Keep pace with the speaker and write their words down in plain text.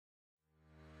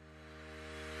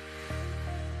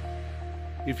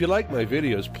If you like my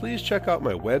videos, please check out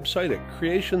my website at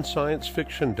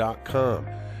creationsciencefiction.com.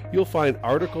 You'll find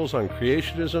articles on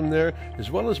creationism there,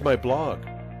 as well as my blog.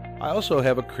 I also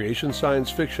have a Creation Science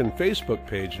Fiction Facebook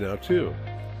page now, too.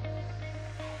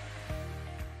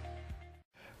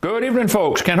 Good evening,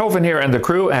 folks. Ken Hovind here and the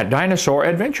crew at Dinosaur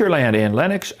Adventureland in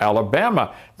Lenox,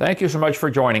 Alabama. Thank you so much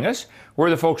for joining us. We're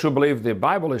the folks who believe the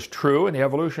Bible is true and the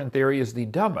evolution theory is the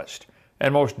dumbest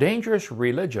and most dangerous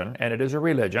religion, and it is a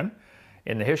religion,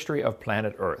 in the history of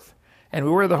planet Earth. And we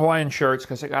wear the Hawaiian shirts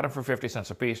because I got them for 50 cents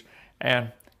a piece,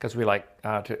 and because we like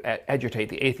to agitate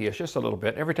the atheists just a little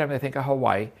bit. Every time they think of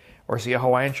Hawaii or see a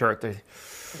Hawaiian shirt,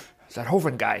 it's that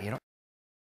Hovind guy, you know.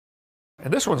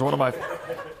 And this one's one of my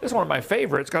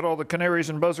favorites. It's got all the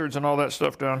canaries and buzzards and all that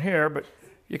stuff down here, but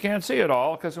you can't see it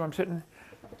all because I'm sitting.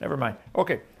 Never mind.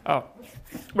 Okay, but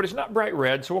it's not bright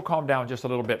red, so we'll calm down just a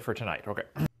little bit for tonight. Okay.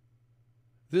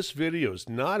 This video is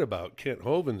not about Kent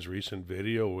Hovind's recent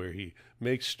video where he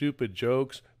makes stupid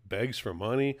jokes, begs for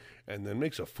money, and then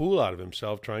makes a fool out of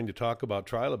himself trying to talk about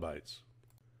trilobites.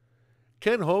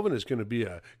 Kent Hovind is going to be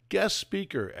a guest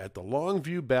speaker at the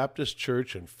Longvue Baptist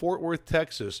Church in Fort Worth,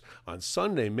 Texas on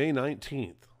Sunday, May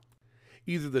 19th.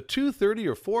 Either the 2:30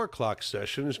 or 4 o'clock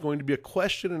session is going to be a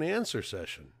question and answer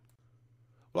session.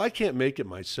 Well, I can't make it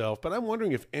myself, but I'm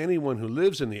wondering if anyone who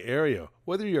lives in the area,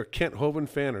 whether you're a Kent Hovind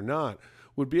fan or not,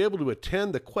 would be able to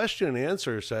attend the question and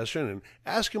answer session and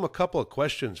ask him a couple of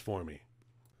questions for me.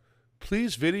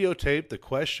 Please videotape the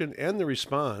question and the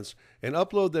response and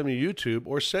upload them to YouTube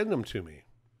or send them to me.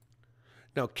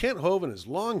 Now, Kent Hovind has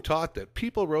long taught that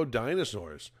people rode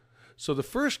dinosaurs. So the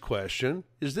first question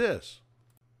is this.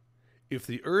 If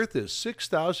the Earth is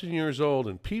 6,000 years old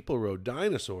and people rode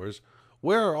dinosaurs,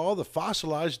 where are all the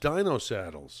fossilized dino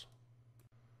saddles?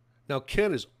 Now,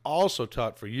 Kent has also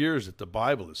taught for years that the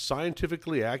Bible is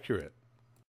scientifically accurate.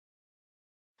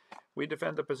 We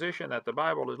defend the position that the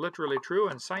Bible is literally true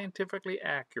and scientifically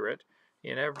accurate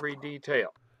in every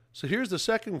detail. So here's the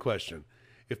second question.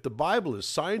 If the Bible is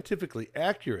scientifically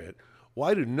accurate,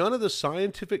 why do none of the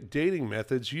scientific dating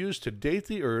methods used to date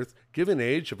the Earth give an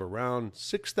age of around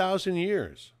 6,000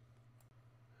 years?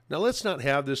 Now, let's not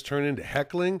have this turn into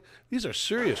heckling. These are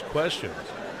serious questions.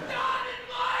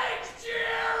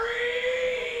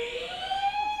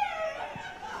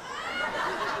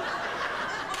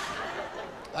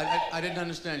 I didn't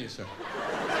understand you, sir.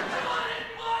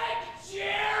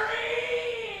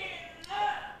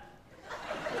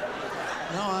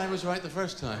 No, I was right the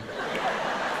first time.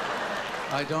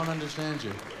 I don't understand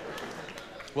you.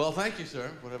 Well, thank you, sir,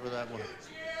 whatever that was.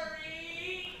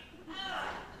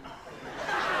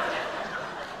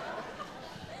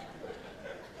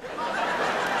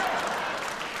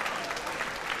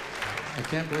 I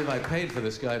can't believe I paid for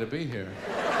this guy to be here.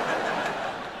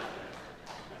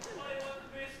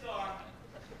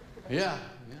 Yeah.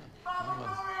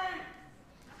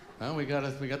 Well, we got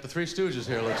the Three Stooges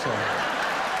here, looks like.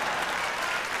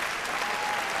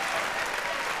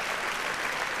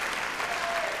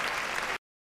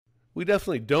 We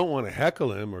definitely don't want to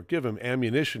heckle him or give him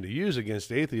ammunition to use against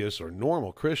atheists or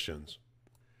normal Christians.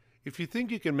 If you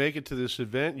think you can make it to this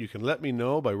event, you can let me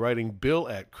know by writing Bill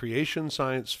at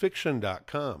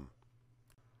creationsciencefiction.com.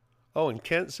 Oh, and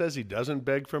Kent says he doesn't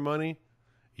beg for money?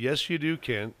 Yes, you do,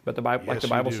 Kent. But the Bible, yes, like the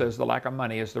Bible says, the lack of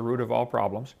money is the root of all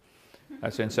problems.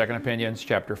 That's in 2 Opinions,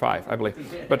 chapter 5, I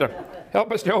believe. But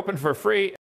help us to open for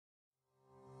free.